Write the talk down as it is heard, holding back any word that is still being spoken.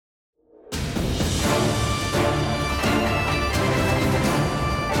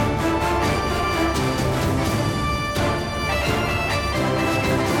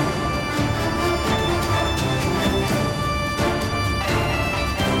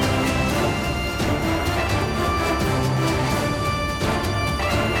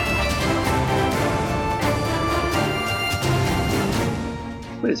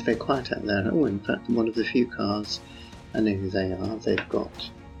it's very quiet out there. Oh, in fact, one of the few cars, I know who they are. They've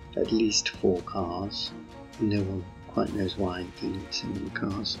got at least 4 cars. No one quite knows why they need so many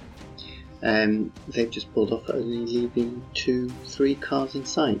cars. They've just pulled off, only leaving 2-3 cars in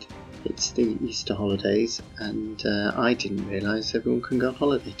sight. It's the Easter holidays, and I didn't realise everyone can go on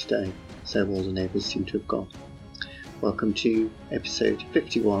holiday today, so all the neighbours seem to have gone. Welcome to episode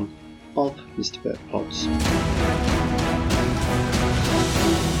 51 of Mr. Burt Pods.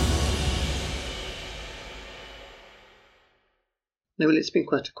 No, well, it's been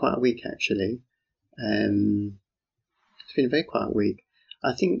quite a quiet week actually. It's been a very quiet week.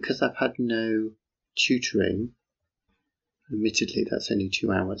 I think because I've had no tutoring. Admittedly, that's only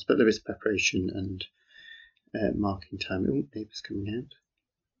 2 hours, but there is preparation and marking time. Oh, neighbour's coming out.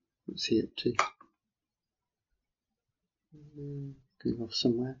 What's he up to? Going off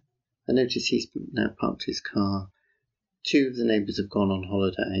somewhere. I notice he's now parked his car. 2 of the neighbours have gone on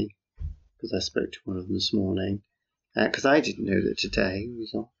holiday, because I spoke to one of them this morning. Because I didn't know that today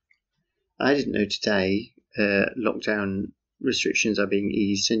was off. I didn't know today lockdown restrictions are being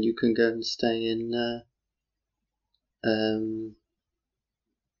eased and you can go and stay in...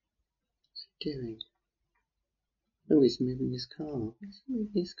 what's he doing? Oh, he's moving his car. What's he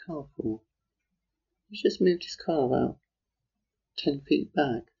moving his car for? He's just moved his car about 10 feet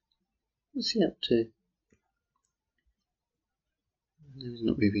back. What's he up to? No, he's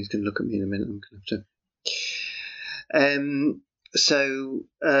not moving. He's going to look at me in a minute. I'm going to have to... I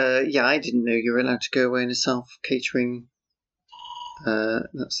didn't know you were allowed to go away in a self-catering...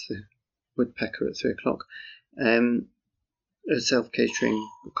 that's the woodpecker at 3 o'clock. A self-catering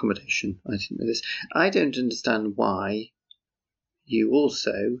accommodation. I didn't know this. I don't understand why you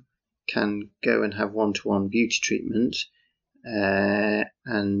also can go and have one-to-one beauty treatment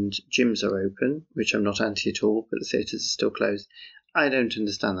and gyms are open, which I'm not anti at all, but the theatres are still closed. I don't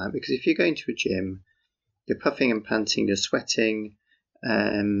understand that, because if you're going to a gym, you're puffing and panting, you're sweating.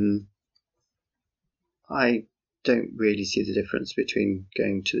 I don't really see the difference between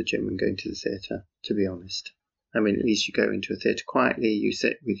going to the gym and going to the theatre, to be honest. I mean, at least you go into a theatre quietly, you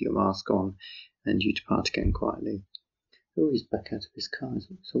sit with your mask on, and you depart again quietly. Oh, he's back out of his car.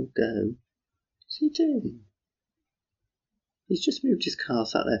 It's all go. What's he doing? He's just moved his car,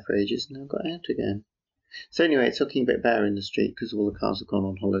 sat there for ages, and now got out again. So anyway, it's looking a bit bare in the street because all the cars have gone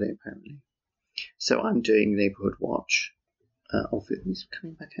on holiday, apparently. So I'm doing neighbourhood watch of it. He's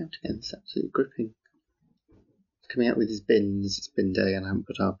coming back out again. It's absolutely gripping. Coming out with his bins. It's bin day and I haven't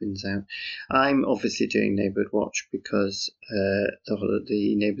put our bins out. I'm obviously doing neighbourhood watch because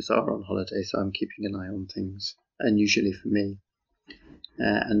the neighbours are on holiday, so I'm keeping an eye on things, unusually for me.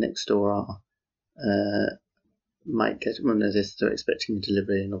 And next door are might get one of this. They're expecting a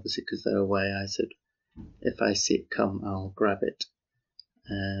delivery, and obviously because they're away, I said if I see it come, I'll grab it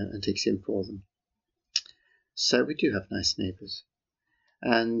and take it in for them. So we do have nice neighbours.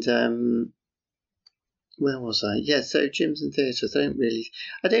 And where was I? Yeah, so gyms and theatres.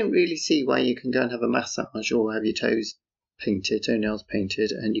 I don't really see why you can go and have a massage or have your toes painted, toenails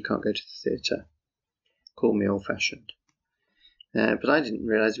painted, and you can't go to the theatre. Call me old-fashioned. But I didn't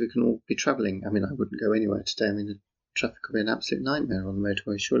realise we can all be travelling. I mean, I wouldn't go anywhere today. I mean, the traffic will be an absolute nightmare on the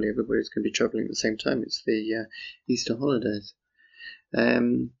motorway. Surely everybody's going to be travelling at the same time. It's the Easter holidays.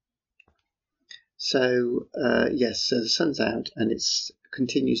 So the sun's out and it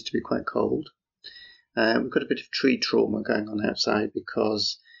continues to be quite cold. We've got a bit of tree trauma going on outside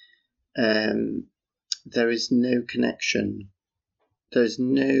because there is no connection. There's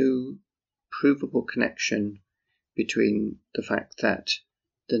no provable connection between the fact that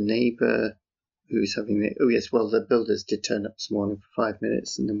the neighbour who's having the builders did turn up this morning for 5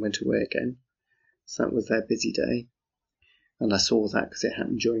 minutes and then went away again. So that was their busy day. And I saw that because it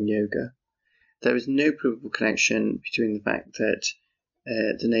happened during yoga. There is no provable connection between the fact that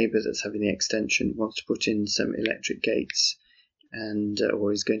the neighbour that's having the extension wants to put in some electric gates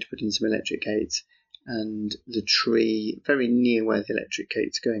or is going to put in some electric gates, and the tree very near where the electric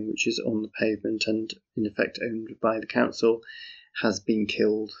gates are going, which is on the pavement and in effect owned by the council, has been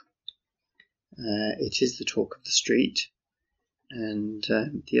killed. It is the talk of the street. And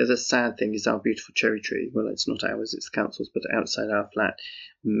the other sad thing is our beautiful cherry tree. Well, it's not ours, it's the council's, but outside our flat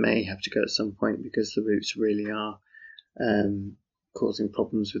may have to go at some point because the roots really are causing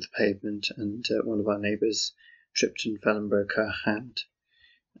problems with the pavement. And one of our neighbours tripped and fell and broke her hand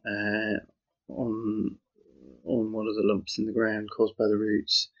on one of the lumps in the ground caused by the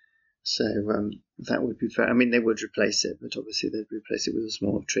roots. So that would be fair. I mean, they would replace it, but obviously they'd replace it with a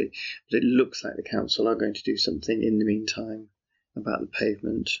smaller tree. But it looks like the council are going to do something in the meantime about the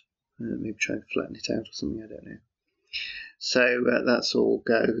pavement. Maybe try and flatten it out or something, I don't know. So that's all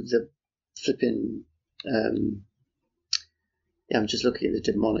go. The flipping... I'm just looking at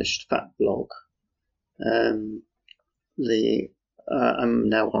the Demolished Fat blog. I'm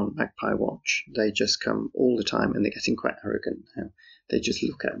now on Magpie Watch. They just come all the time, and they're getting quite arrogant now. They just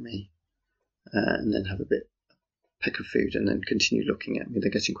look at me and then have a peck of food and then continue looking at me. They're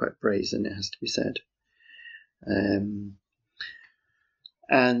getting quite brazen, it has to be said.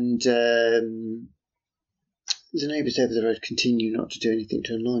 The neighbours over the road continue not to do anything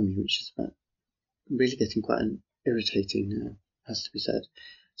to annoy me, which is really getting quite irritating now, has to be said.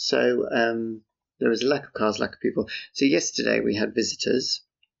 So there is a lack of cars, lack of people. So yesterday we had visitors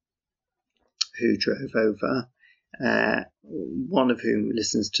who drove over, one of whom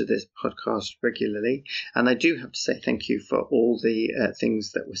listens to this podcast regularly. And I do have to say thank you for all the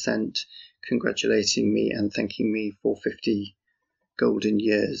things that were sent, congratulating me and thanking me for 50 golden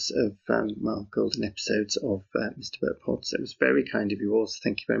years of, golden episodes of Mr. Burt Pods. It was very kind of you all, so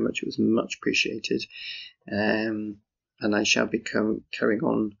thank you very much. It was much appreciated. And I shall be carrying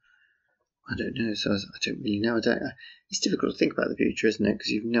on. I don't know, so I don't really know. It's difficult to think about the future, isn't it?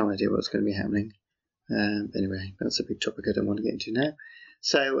 Because you've no idea what's going to be happening. Anyway, that's a big topic I don't want to get into now.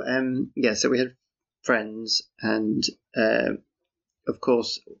 So, so we had friends, and of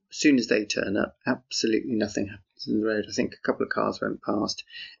course, as soon as they turn up, absolutely nothing happens in the road. I think a couple of cars went past.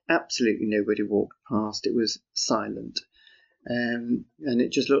 Absolutely nobody walked past. It was silent. And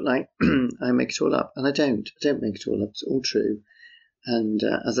it just looked like I make it all up. And I don't make it all up. It's all true. And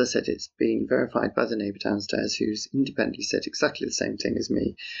as I said, it's been verified by the neighbour downstairs, who's independently said exactly the same thing as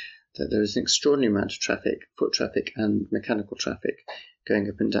me, that there is an extraordinary amount of traffic, foot traffic and mechanical traffic, going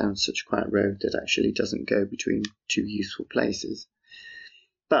up and down such a quiet road that actually doesn't go between two useful places.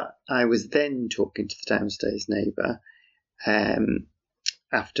 But I was then talking to the downstairs neighbour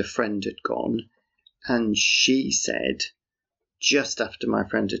after friend had gone, and she said, just after my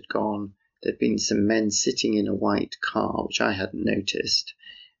friend had gone, there'd been some men sitting in a white car, which I hadn't noticed.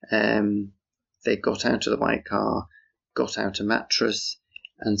 They got out of the white car, got out a mattress,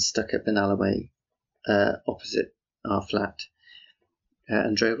 and stuck up an alleyway opposite our flat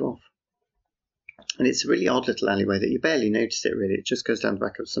and drove off. And it's a really odd little alleyway that you barely notice it, really. It just goes down the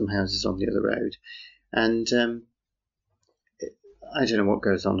back of some houses on the other road. And I don't know what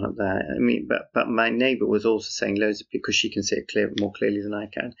goes on up there. I mean, but my neighbour was also saying loads of people, because she can see it more clearly than I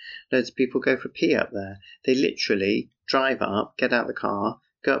can, loads of people go for a pee up there. They literally drive up, get out the car,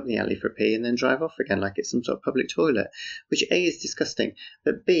 go up the alley for a pee, and then drive off again like it's some sort of public toilet, which A, is disgusting,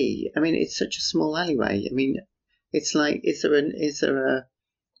 but B, I mean, it's such a small alleyway. I mean, it's like, is there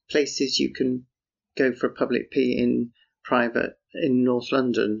places you can go for a public pee in private in North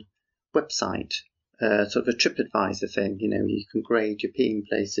London website, sort of a TripAdvisor thing, you can grade your peeing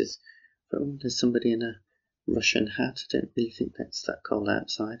places. There's somebody in a Russian hat. I don't really think that's that cold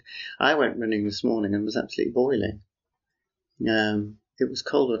outside. I went running this morning and was absolutely boiling. It was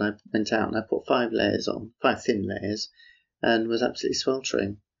cold when I went out, and I put 5 thin layers, and was absolutely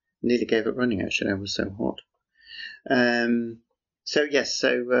sweltering. Nearly gave up running, actually. I was so hot. So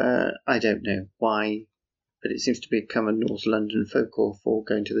I don't know why, but it seems to become a North London folklore for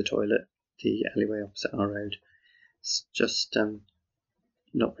going to the toilet, the alleyway opposite our road. It's just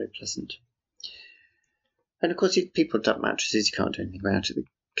not very pleasant. And of course, people dump mattresses, you can't do anything about it. The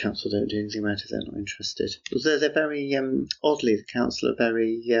council don't do anything about it, they're not interested. Although they're very, oddly, the council are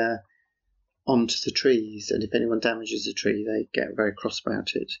very onto the trees, and if anyone damages a tree, they get very cross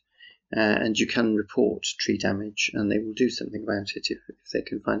about it. And you can report tree damage, and they will do something about it if they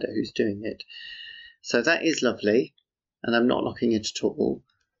can find out who's doing it. So that is lovely, and I'm not knocking it at all,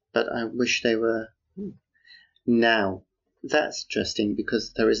 but I wish they were. Now, that's interesting,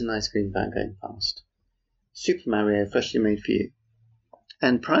 because there is an ice cream van going past. Super Mario, freshly made for you.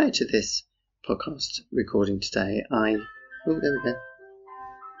 And prior to this podcast recording today, oh, there we go.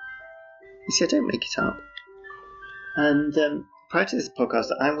 You see, I don't make it up. And prior to this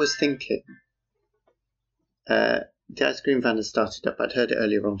podcast, I was thinking the ice cream van has started up. I'd heard it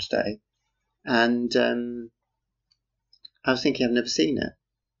earlier on today. And I was thinking I've never seen it.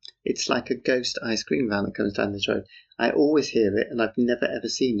 It's like a ghost ice cream van that comes down this road. I always hear it, and I've never ever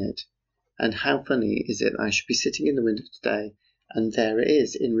seen it. And how funny is it that I should be sitting in the window today, and there it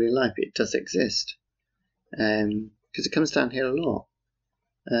is in real life. It does exist. Because it comes down here a lot.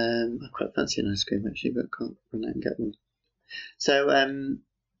 I quite fancy an ice cream, actually, but can't run out and get one. So,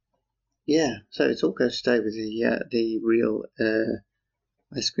 so it's all go today with the real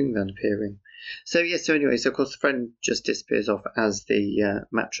ice cream van appearing. So anyway, of course the friend just disappears off as the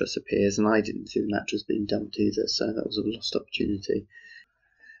mattress appears, and I didn't see the mattress being dumped either, so that was a lost opportunity.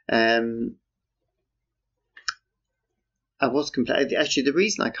 I was complaining. Actually, the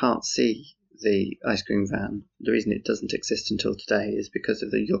reason I can't see the ice cream van, the reason it doesn't exist until today, is because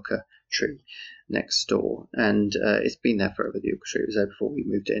of the yucca tree next door, and it's been there forever. The yucca tree, it was there before we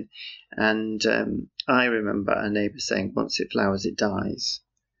moved in, and I remember a neighbour saying once it flowers, it dies,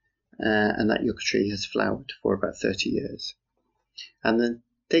 and that yucca tree has flowered for about 30 years. And the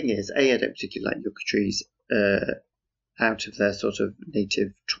thing is, I don't particularly like yucca trees out of their sort of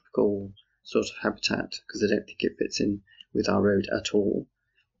native tropical sort of habitat, because I don't think it fits in with our road at all.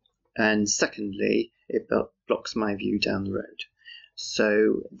 And secondly, it blocks my view down the road.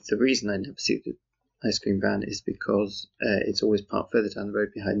 So the reason I never see the ice cream van is because it's always parked further down the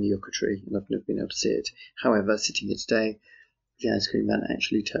road behind the yucca tree, and I've never been able to see it. However, sitting here today, the ice cream van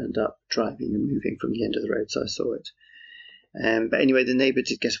actually turned up, driving and moving from the end of the road, so I saw it. But anyway, the neighbour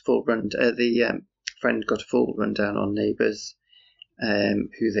did get a full run. The friend got a full rundown on neighbours,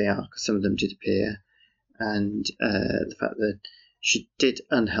 who they are, because some of them did appear, and the fact that she did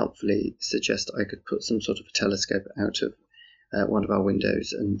unhelpfully suggest I could put some sort of a telescope out of one of our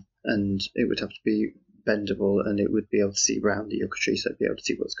windows, and it would have to be bendable, and it would be able to see round the yucca tree, so I'd be able to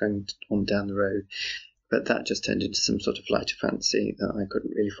see what's going on down the road. But that just turned into some sort of flight of fancy that I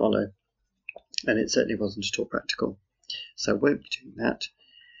couldn't really follow, and it certainly wasn't at all practical. So I won't be doing that.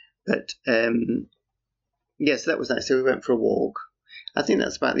 But yes, that was nice. So we went for a walk. I think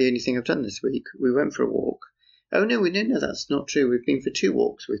that's about the only thing I've done this week. We went for a walk. Oh no, that's not true. We've been for 2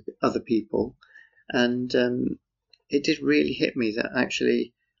 walks with other people, and it did really hit me that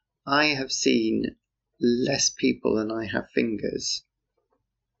actually I have seen less people than I have fingers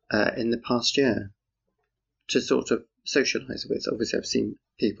in the past year to sort of socialise with. Obviously, I've seen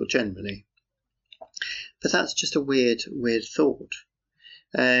people generally, but that's just a weird thought.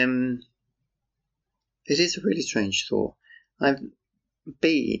 It is a really strange thought. I've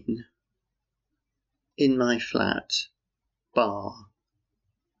been in my flat bar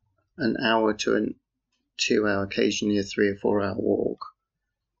an hour to a 2 hour, occasionally a 3 or 4 hour walk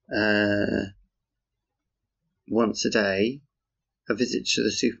once a day, a visit to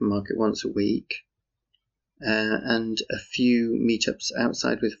the supermarket once a week, and a few meetups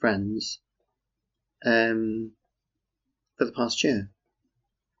outside with friends for the past year.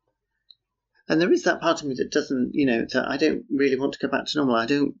 And there is that part of me that doesn't, that I don't really want to go back to normal. I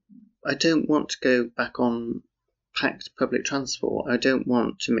don't want to go back on packed public transport. I don't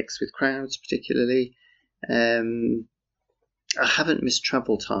want to mix with crowds particularly. I haven't missed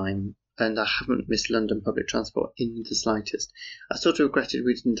travel time, and I haven't missed London public transport in the slightest. I sort of regretted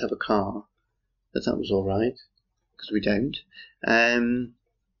we didn't have a car, but that was all right, because we don't. It's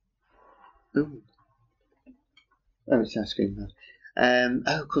the ice cream man.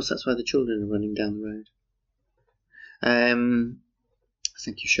 Of course, that's why the children are running down the road.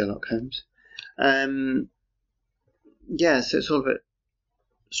 Thank you, Sherlock Holmes. So it's all a bit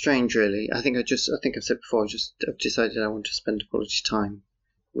strange, really. I think I've said before, I've decided I want to spend quality time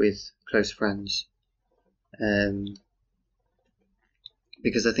with close friends,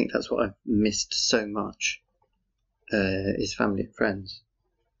 because I think that's what I've missed so much, is family and friends.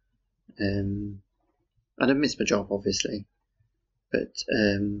 And I've missed my job, obviously, but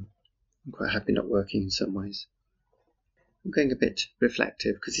I'm quite happy not working in some ways. I'm going a bit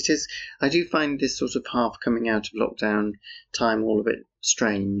reflective, because I do find this sort of half coming out of lockdown time all a bit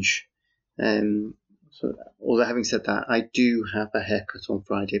strange. Although having said that, I do have a haircut on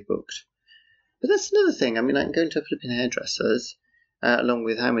Friday booked. But that's another thing. I mean, I'm going to flipping hairdressers, along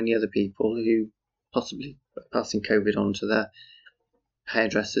with how many other people who possibly are passing COVID on to their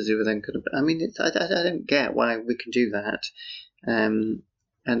hairdressers who are then going to... I mean, I don't get why we can do that, and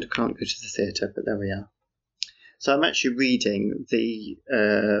can't go to the theatre, but there we are. So I'm actually reading the,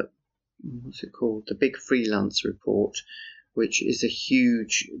 what's it called? The Big Freelance Report, which is a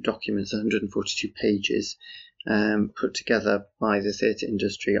huge document, it's 142 pages, put together by the theatre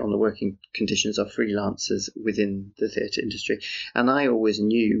industry on the working conditions of freelancers within the theatre industry. And I always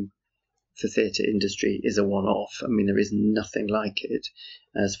knew the theatre industry is a one-off. I mean, there is nothing like it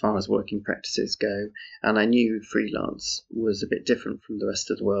as far as working practices go. And I knew freelance was a bit different from the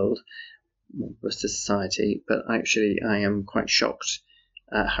rest of the world, the rest of society. But actually, I am quite shocked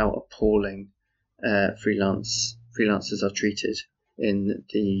at how appalling freelancers are treated in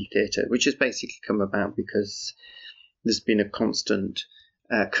the theatre, which has basically come about because there's been a constant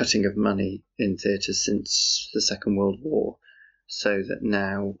cutting of money in theatre since the Second World War, so that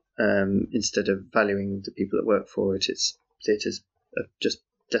now instead of valuing the people that work for it, theatres are just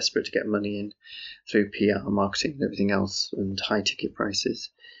desperate to get money in through PR, marketing and everything else, and high ticket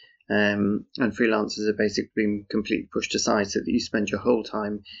prices. And freelancers are basically being completely pushed aside, so that you spend your whole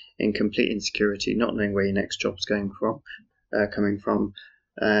time in complete insecurity, not knowing where your next job's going from, coming from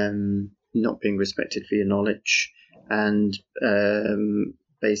not being respected for your knowledge, and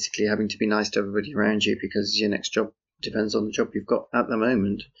basically having to be nice to everybody around you because your next job depends on the job you've got at the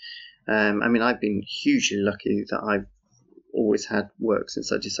moment. I mean, I've been hugely lucky that I've always had work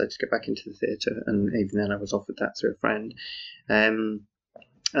since I decided to go back into the theatre, and even then I was offered that through a friend. And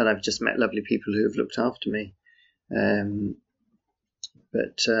I've just met lovely people who have looked after me.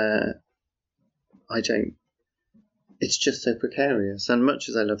 But I don't. It's just so precarious. And much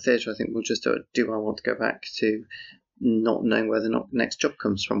as I love theatre, I think we'll just do I want to go back to not knowing where the next job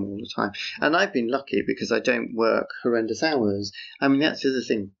comes from all the time. And I've been lucky because I don't work horrendous hours. I mean, that's the other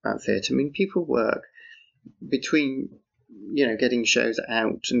thing about theatre. I mean, people work between, getting shows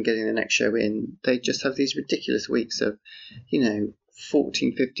out and getting the next show in. They just have these ridiculous weeks of,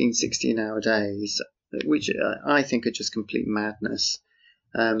 14, 15, 16-hour days, which I think are just complete madness.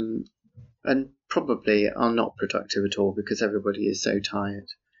 And probably are not productive at all because everybody is so tired.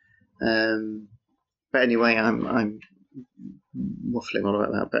 But anyway, I'm waffling on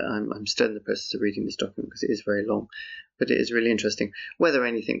about that, but I'm still in the process of reading this document because it is very long, but it is really interesting. Whether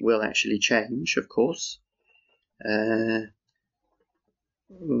anything will actually change, of course, we'll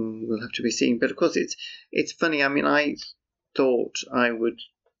have to be seen. But of course, it's funny. I mean, I thought I would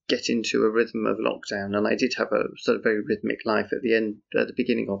get into a rhythm of lockdown, and I did have a sort of very rhythmic life at the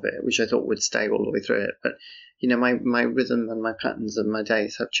beginning of it, which I thought would stay all the way through it. But my rhythm and my patterns of my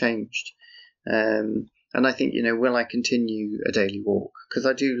days have changed. And I think, will I continue a daily walk? Because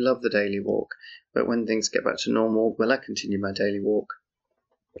I do love the daily walk. But when things get back to normal, will I continue my daily walk?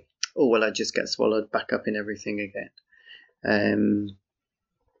 Or will I just get swallowed back up in everything again?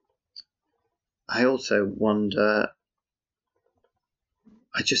 I also wonder,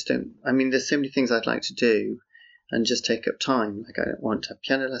 there's so many things I'd like to do and just take up time. Like, I want to have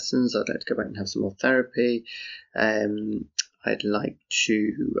piano lessons. I'd like to go back and have some more therapy. I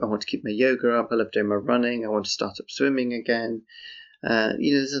want to keep my yoga up. I love doing my running. I want to start up swimming again.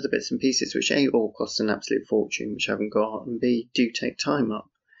 There's other bits and pieces which A, all cost an absolute fortune, which I haven't got, and B, do take time up.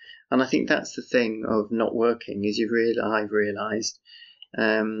 And I think that's the thing of not working, is I've realised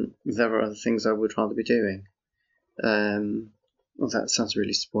there are other things I would rather be doing. Well, that sounds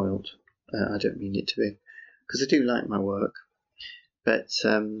really spoiled. I don't mean it to be, because I do like my work, but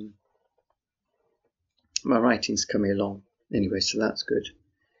my writing's coming along anyway, so that's good.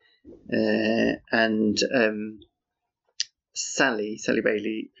 And Sally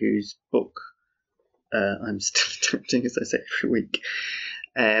Bailey, whose book I'm still attempting, as I say every week,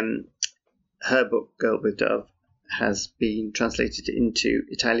 her book Girl with Dove has been translated into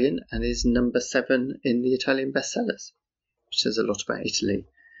Italian and is number 7 in the Italian bestsellers, which says a lot about Italy,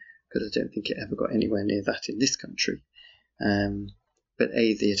 because I don't think it ever got anywhere near that in this country. But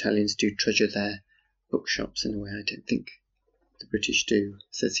the Italians do treasure their bookshops in a way I don't think the British do,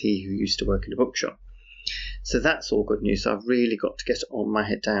 says he who used to work in a bookshop. So that's all good news. So I've really got to get on my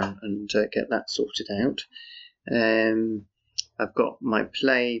head down and get that sorted out. I've got my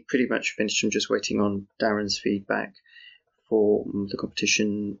play pretty much finished. I'm just waiting on Darren's feedback for the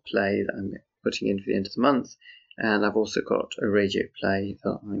competition play that I'm putting in for the end of the month. And I've also got a radio play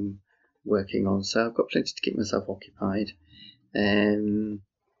that I'm working on. So I've got plenty to keep myself occupied. Have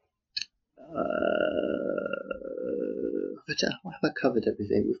I covered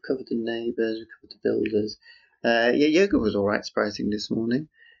everything? We've covered the neighbours, we've covered the builders. Yoga was all right, surprisingly, this morning.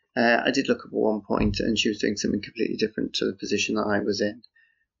 I did look up at one point and she was doing something completely different to the position that I was in,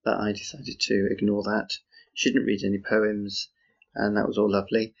 but I decided to ignore that. She didn't read any poems, and that was all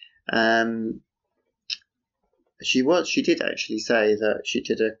lovely. She did actually say that she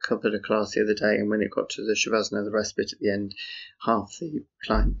did covered a class the other day, and when it got to the Shavasana, the respite at the end, half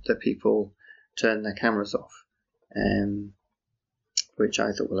the people turned their cameras off, which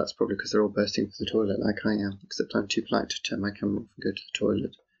I thought, well, that's probably because they're all bursting for the toilet like I am, except I'm too polite to turn my camera off and go to the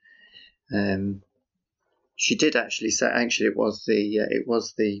toilet. She did actually say, it was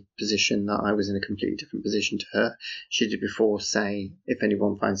the position that I was in a completely different position to her. She did before say, if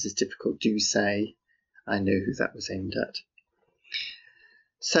anyone finds this difficult, do say. I know who that was aimed at.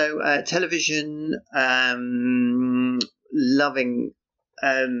 So television, loving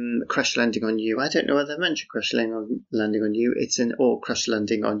Crash Landing on You. I don't know whether I mentioned Crash Landing on You. Or Crash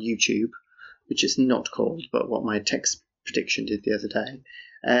Landing on YouTube, which it's not called, but what my text prediction did the other day.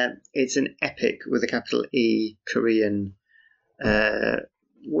 It's an epic with a capital E Korean. I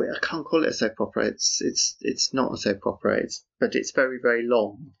can't call it a soap opera. It's not a soap opera. But it's very, very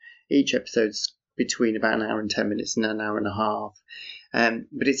long. Each episode's between about an hour and 10 minutes and an hour and a half.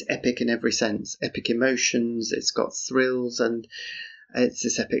 But it's epic in every sense. Epic emotions. It's got thrills, and it's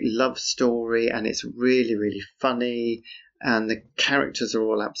this epic love story, and it's really, really funny. and the characters are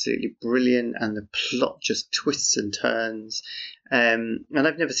all absolutely brilliant, and the plot just twists and turns. And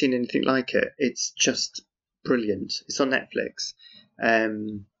I've never seen anything like it. It's just brilliant. It's on Netflix.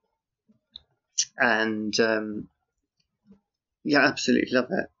 Yeah, absolutely love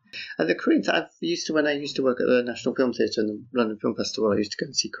it. And the Korean, when I used to work at the National Film Theatre and the London Film Festival, I used to go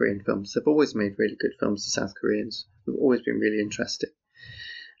and see Korean films. They've always made really good films, the South Koreans. They've always been really interesting.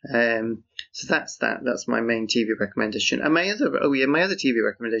 So that's that. That's my main TV recommendation. And my other TV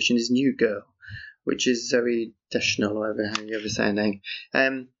recommendation is New Girl, which is Zoe Deschanel, or however you ever say her name,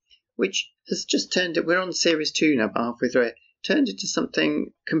 which has just turned it. We're on series 2 now, but halfway through it, turned into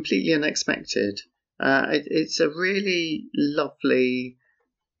something completely unexpected. It's a really lovely,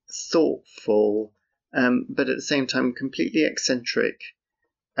 thoughtful, but at the same time completely eccentric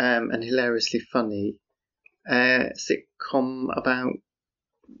and hilariously funny sitcom about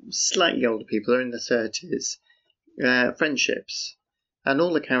slightly older people, are in their 30s, friendships, and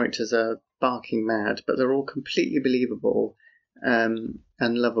all the characters are barking mad, but they're all completely believable and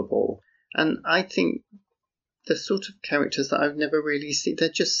lovable. And I think the sort of characters that I've never really seen, they're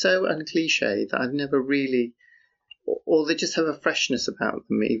just so uncliche that I've never really, or they just have a freshness about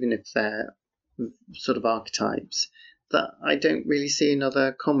them, even if they're sort of archetypes, that I don't really see in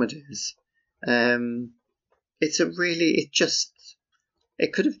other comedies.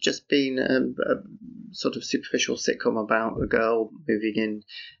 It could have just been a sort of superficial sitcom about a girl moving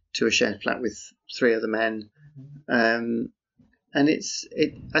into a shared flat with 3 other men. And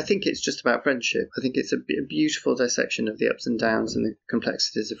I think it's just about friendship. I think it's a beautiful dissection of the ups and downs and the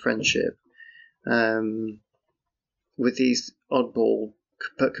complexities of friendship, with these oddball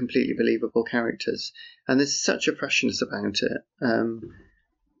but completely believable characters. And there's such a freshness about it.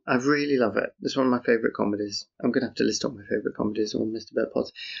 I really love it. It's one of my favourite comedies. I'm going to have to list all my favourite comedies on Mr. Burt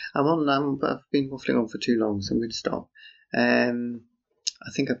Pods. I've been waffling on for too long, so I'm going to stop. I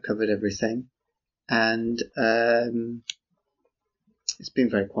think I've covered everything. And it's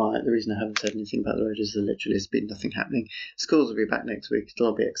been very quiet. The reason I haven't said anything about the road is literally there's been nothing happening. Schools will be back next week. It'll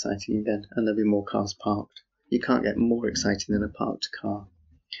all be exciting again, and there'll be more cars parked. You can't get more exciting than a parked car.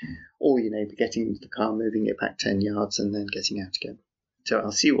 Or, getting into the car, moving it back 10 yards, and then getting out again. So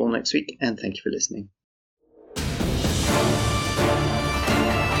I'll see you all next week, and thank you for listening.